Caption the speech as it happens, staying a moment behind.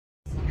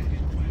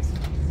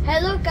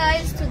Hello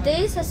guys,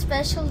 today is a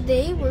special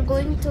day. We're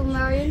going to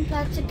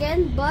Marienplatz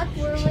again, but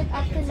we're with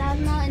Ate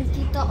Lana and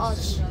Tita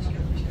Osh.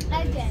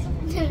 Again.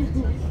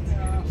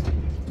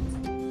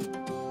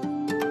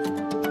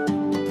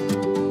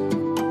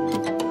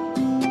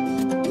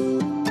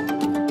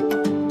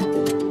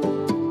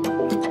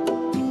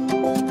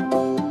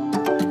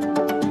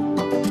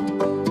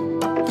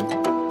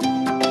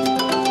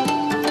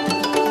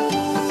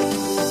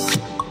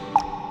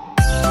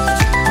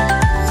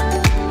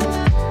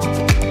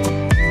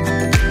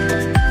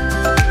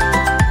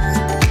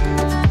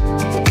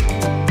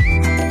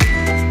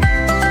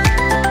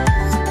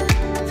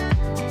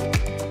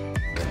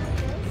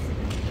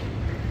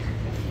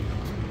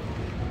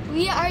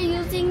 We are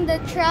using the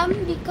tram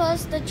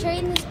because the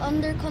train is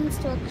under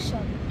construction.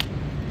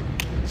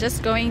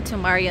 Just going to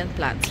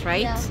Marienplatz,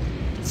 right? Yeah.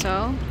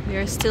 So we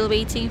are still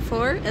waiting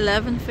for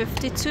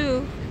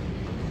 11:52.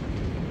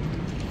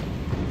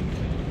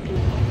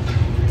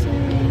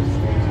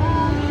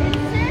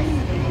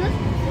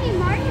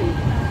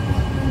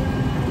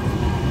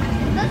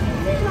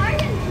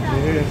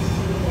 Yes.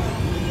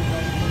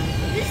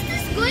 Is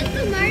this going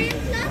to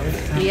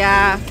Marienplatz?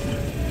 Yeah.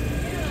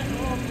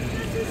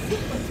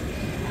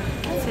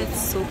 It's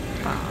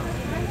super.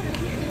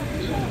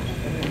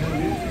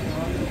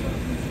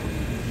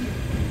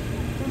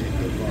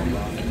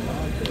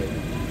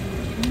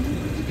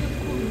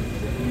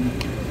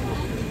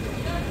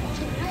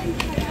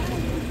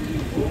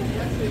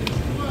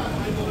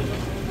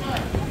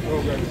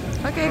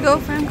 Okay, go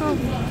Franco.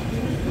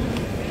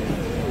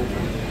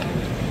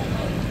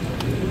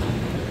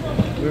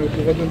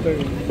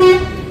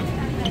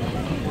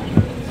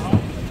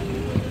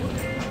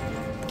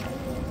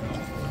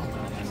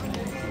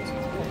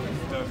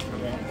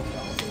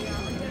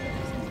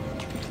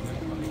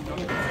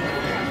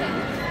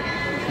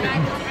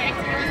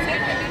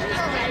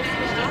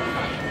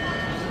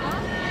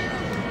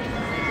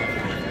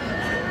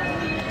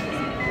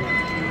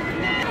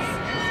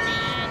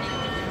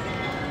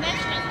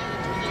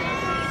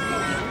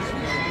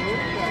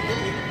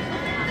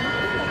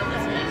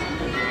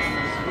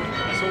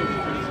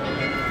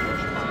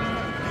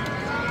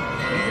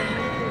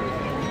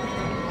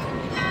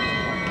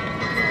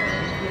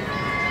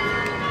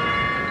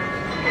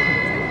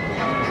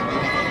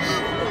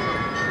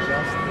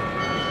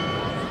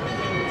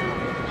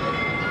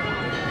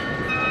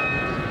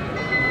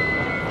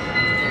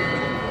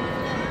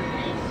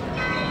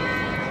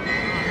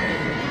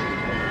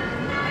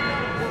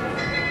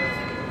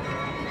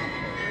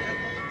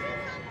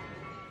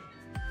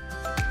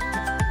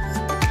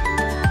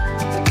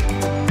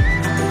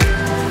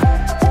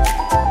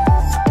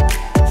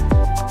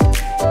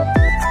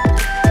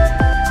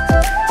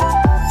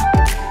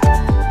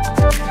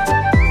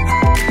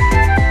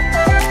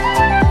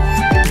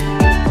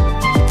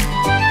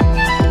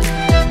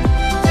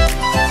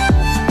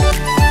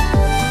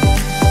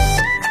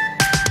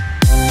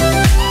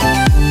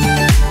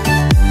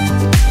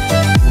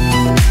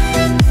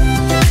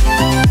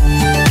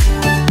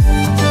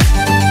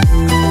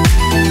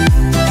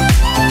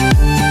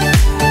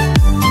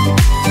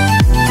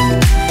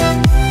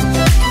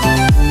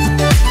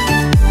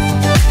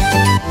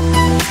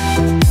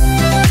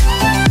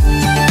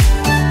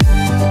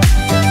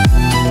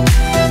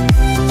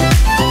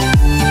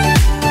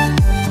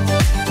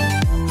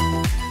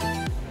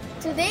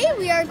 Today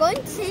we are going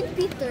to St.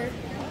 Peter.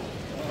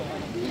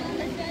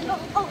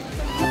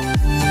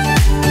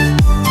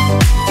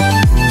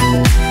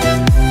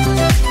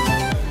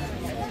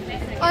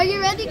 Are you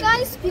ready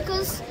guys?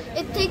 Because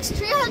it takes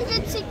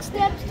 306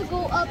 steps to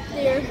go up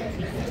there.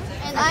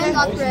 And I'm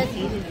not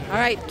ready.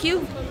 Alright,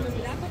 cue.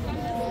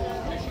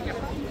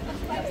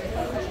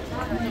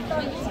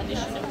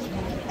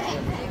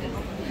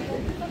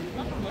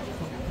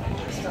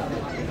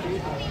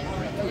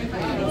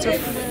 So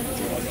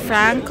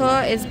Franco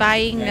is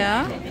buying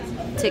a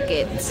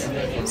ticket.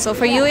 So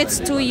for you it's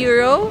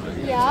 €2.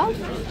 Yeah.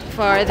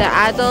 For the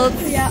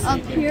adults. Yeah,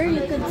 up here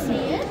you can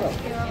see it.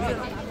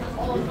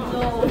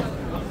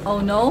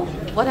 Oh no?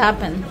 What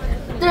happened?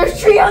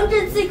 There's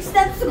 306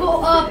 steps to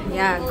go up.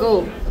 Yeah,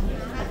 go.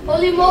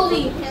 Holy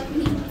moly.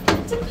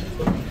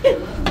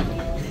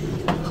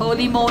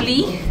 Holy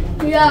moly.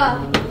 Yeah.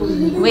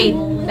 Wait,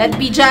 let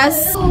me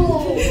just.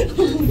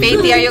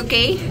 Faithy, are you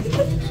okay?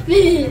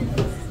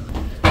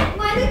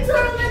 My legs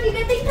are already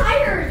getting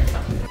tired.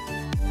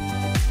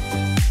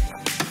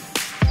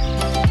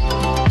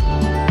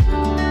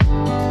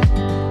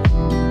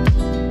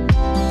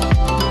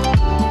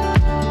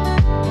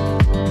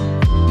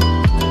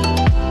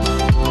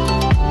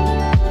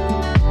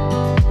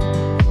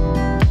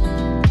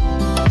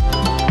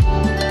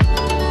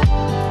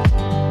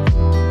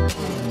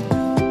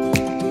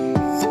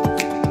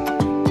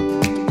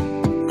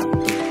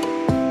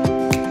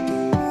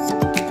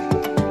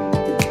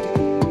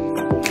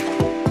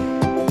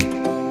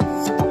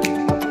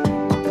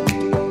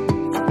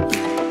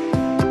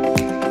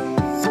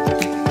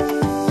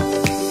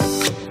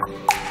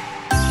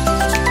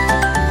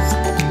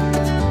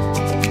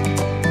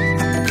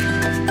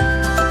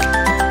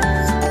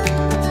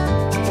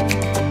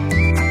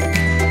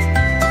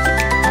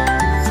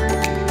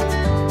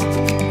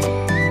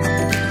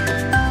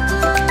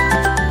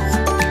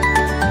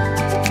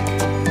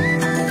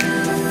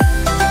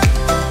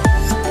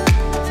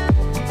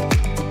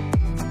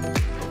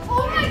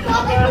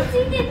 thought I could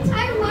see the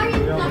entire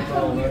Marian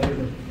platform.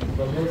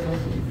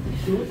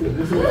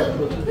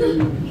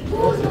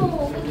 Oh no,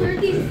 the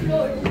 13th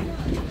floor.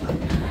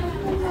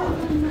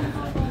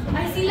 I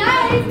see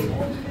light.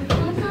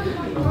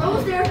 We're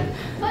almost there.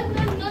 But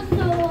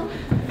no.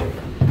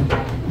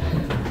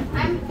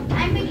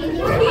 I'm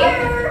beginning. We're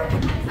here.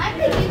 I'm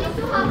beginning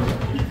to have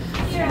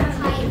fear of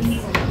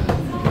heights.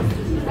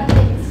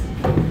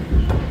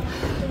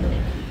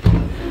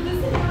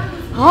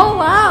 Oh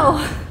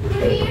wow!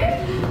 We're here.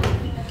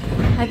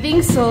 I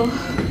think so.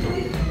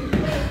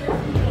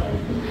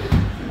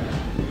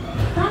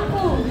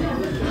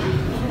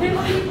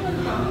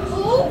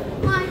 Oh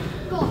my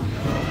god.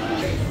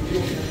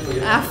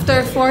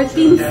 After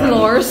 14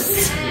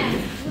 floors,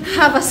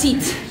 have a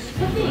seat.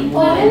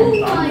 Oh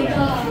my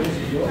god.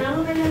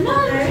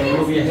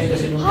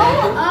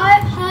 How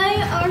high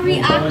are we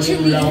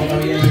actually?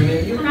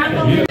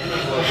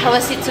 Have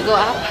a seat to go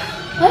up.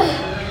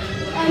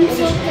 I'm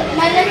so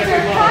my legs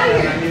are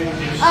tired.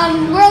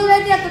 We're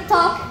already at the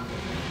top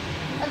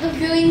of the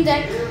viewing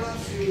deck.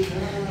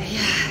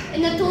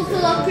 In a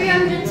total of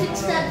 306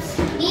 steps.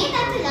 Me and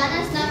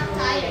Atilana's not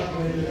tired.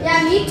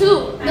 Yeah, me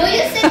too. No,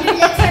 you said your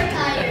legs are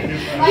tired.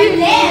 My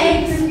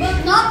legs,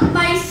 but not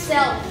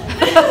myself.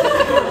 I'm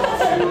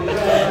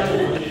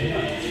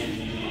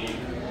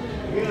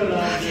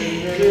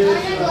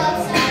gonna go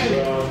outside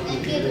and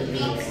get a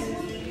break.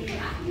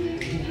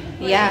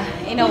 Yeah,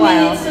 in a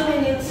while.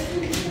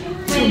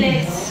 2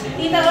 minutes.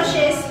 Tita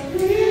Roche is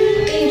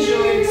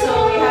injured, so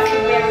we have to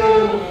bear with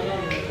her.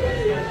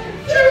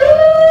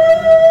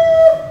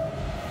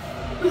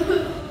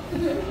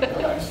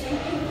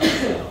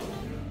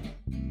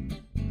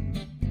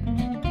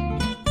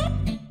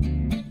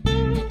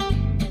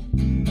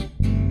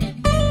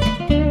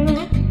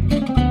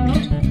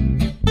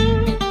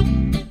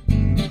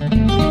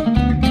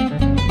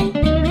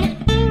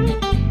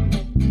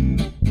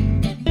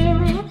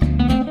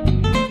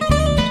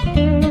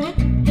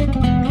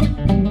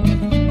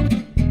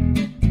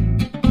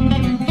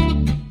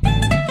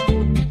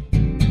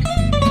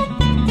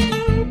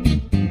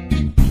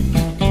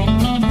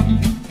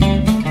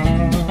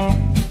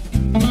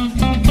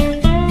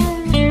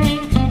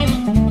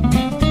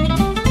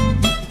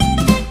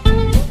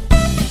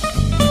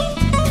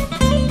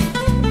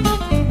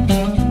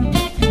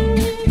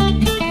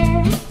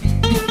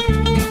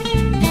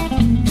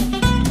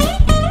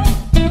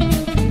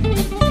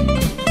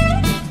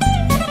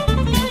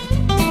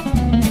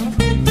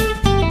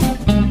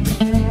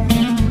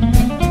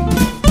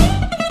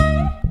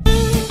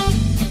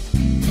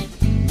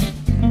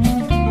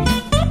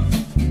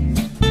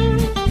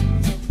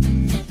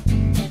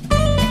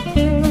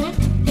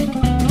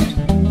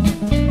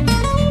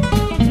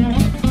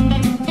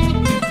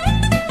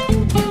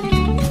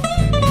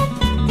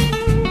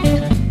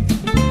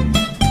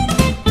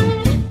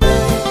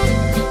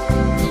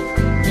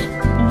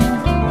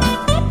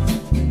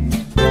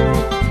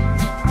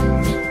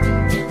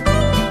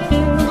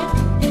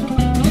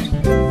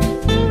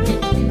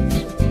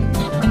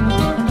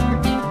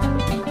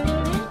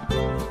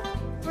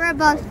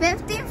 About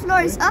 15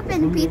 floors up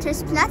in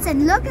Peterskirche,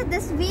 and look at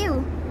this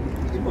view.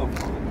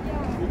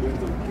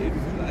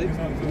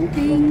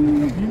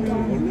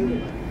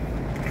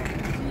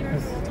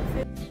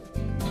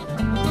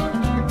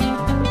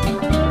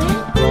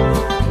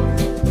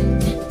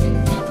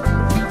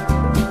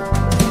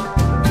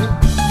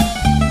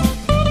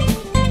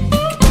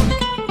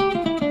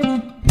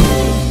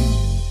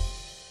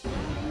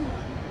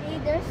 Hey,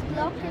 there's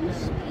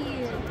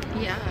Glockenspiel.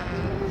 Yeah.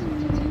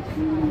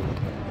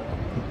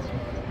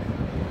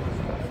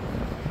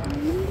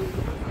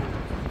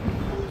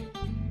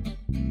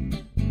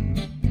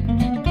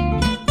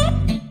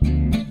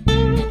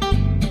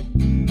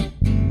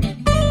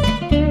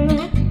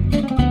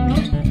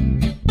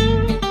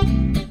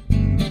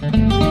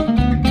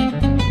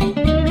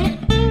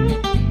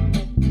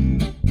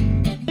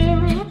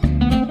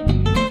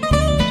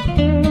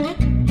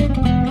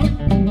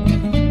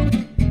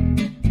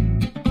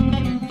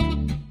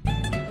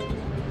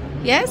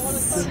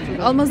 Yes,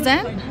 almost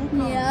done.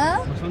 Yeah.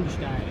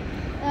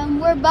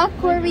 We're back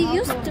where we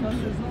used to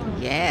be.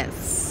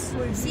 Yes.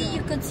 See,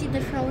 you could see the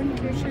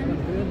Frauenkirche.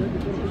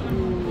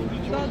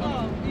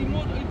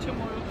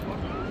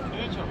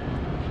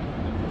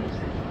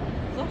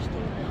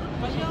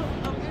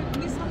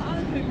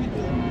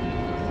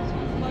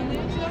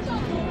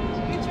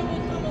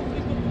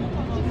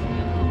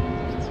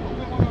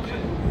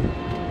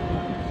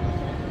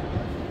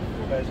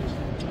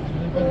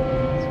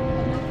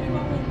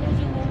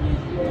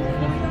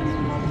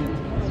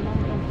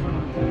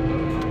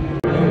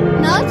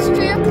 Now it's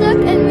 3 o'clock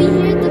and we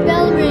hear the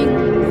bell ring.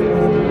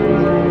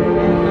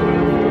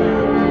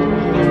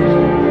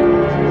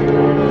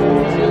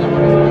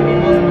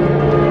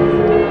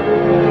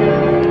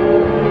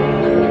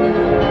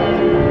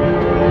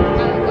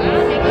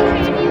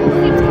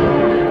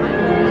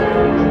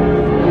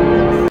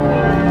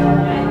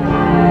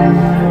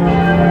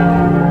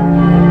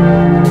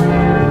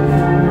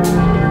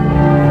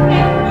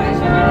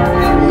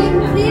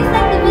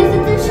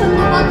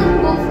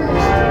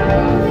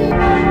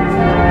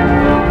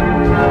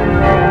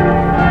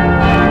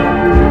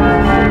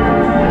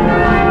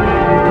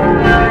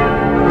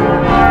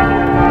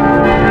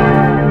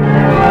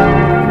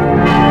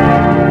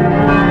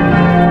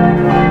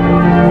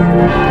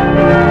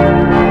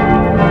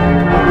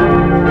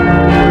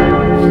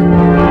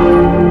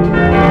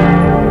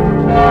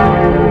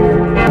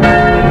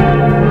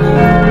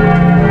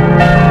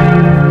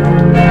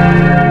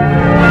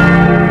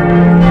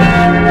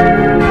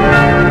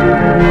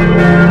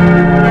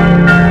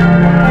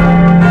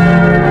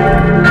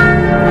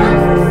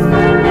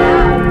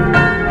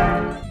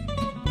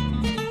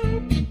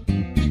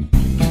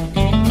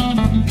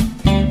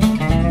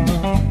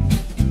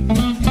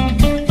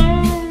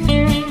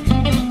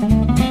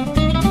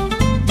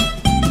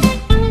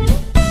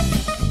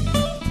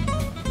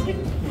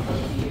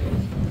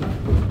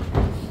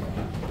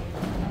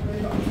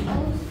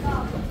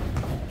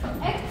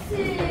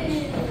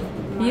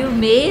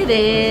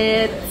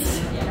 made it.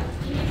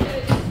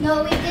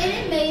 No, we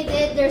didn't make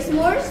it. There's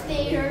more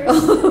stairs.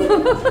 We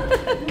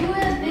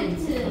would have been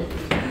to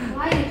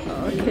quiet.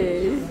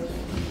 Okay.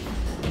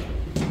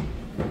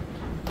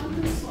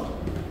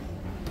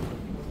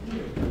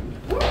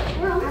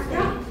 We're almost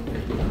done.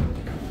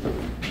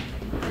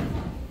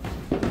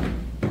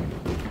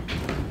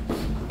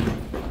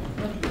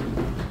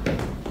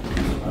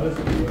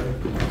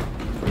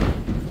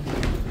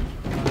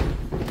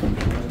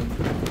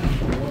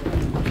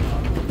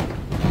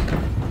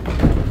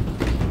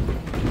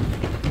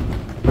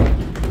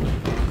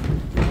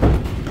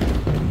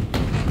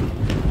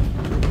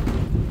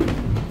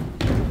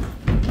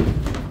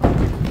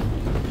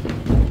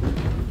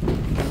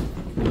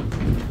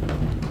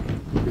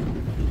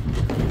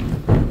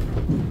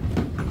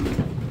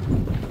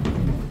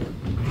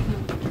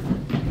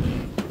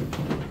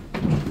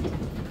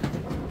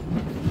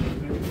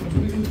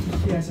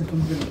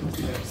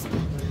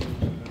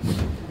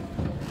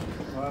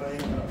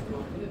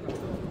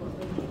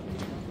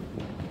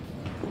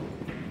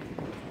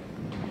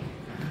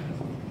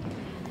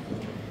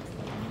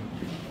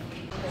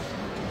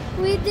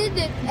 We did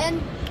it,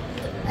 and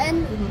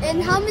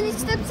how many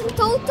steps in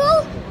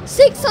total?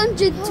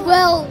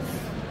 612.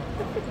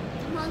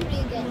 I'm hungry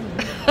again.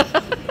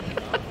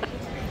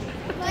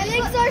 My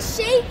legs are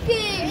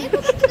shaking. Can we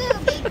go to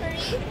the bakery?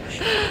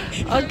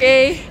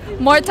 Okay,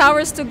 more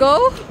towers to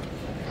go?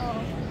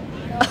 Oh.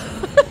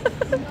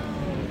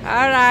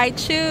 Alright,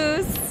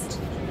 choose.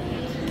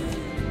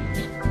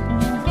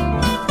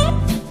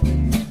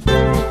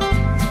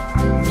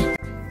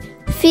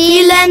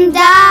 Vielen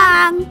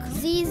Dank.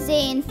 Sie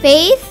sehen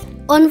Faith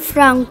und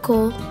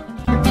Franco.